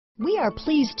We are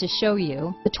pleased to show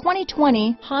you the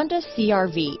 2020 Honda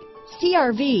CR-V.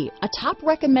 CR-V, a top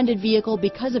recommended vehicle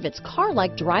because of its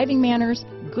car-like driving manners,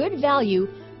 good value,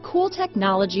 cool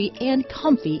technology, and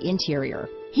comfy interior.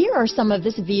 Here are some of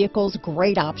this vehicle's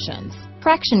great options: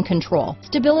 traction control,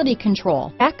 stability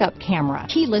control, backup camera,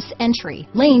 keyless entry,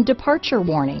 lane departure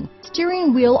warning,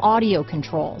 steering wheel audio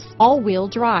controls, all-wheel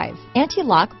drive,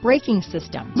 anti-lock braking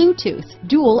system, Bluetooth,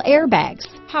 dual airbags,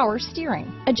 power steering,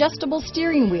 adjustable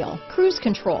steering wheel, cruise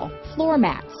control, floor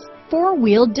mats,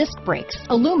 four-wheel disc brakes,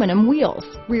 aluminum wheels,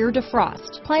 rear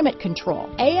defrost, climate control,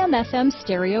 AM/FM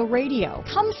stereo radio.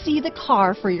 Come see the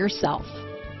car for yourself.